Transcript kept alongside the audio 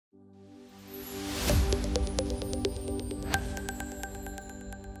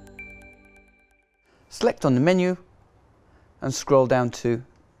select on the menu and scroll down to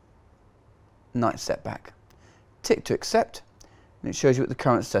night setback. Tick to accept, and it shows you what the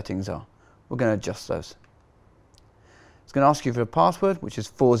current settings are. We're going to adjust those. It's going to ask you for a password, which is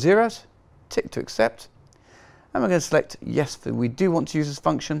 4 zeros. Tick to accept, and we're going to select yes, for we do want to use this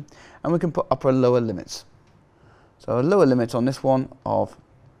function, and we can put upper or lower limits. So a lower limit on this one of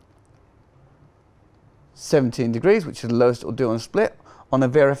 17 degrees, which is the lowest it will do on a split. On a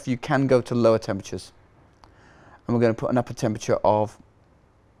VRF you can go to lower temperatures. And we're going to put an upper temperature of,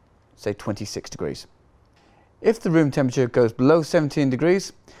 say, 26 degrees. If the room temperature goes below 17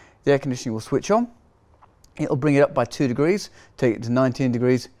 degrees, the air conditioning will switch on. It'll bring it up by 2 degrees, take it to 19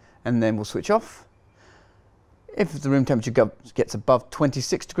 degrees, and then we'll switch off. If the room temperature gets above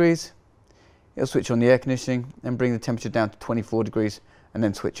 26 degrees, it'll switch on the air conditioning and bring the temperature down to 24 degrees and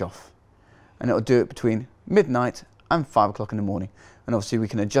then switch off. And it'll do it between midnight and 5 o'clock in the morning. And obviously we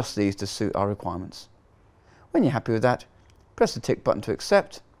can adjust these to suit our requirements. When you're happy with that, press the tick button to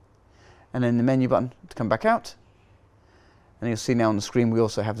accept, and then the menu button to come back out. And you'll see now on the screen we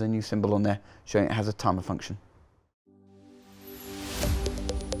also have the new symbol on there showing it has a timer function.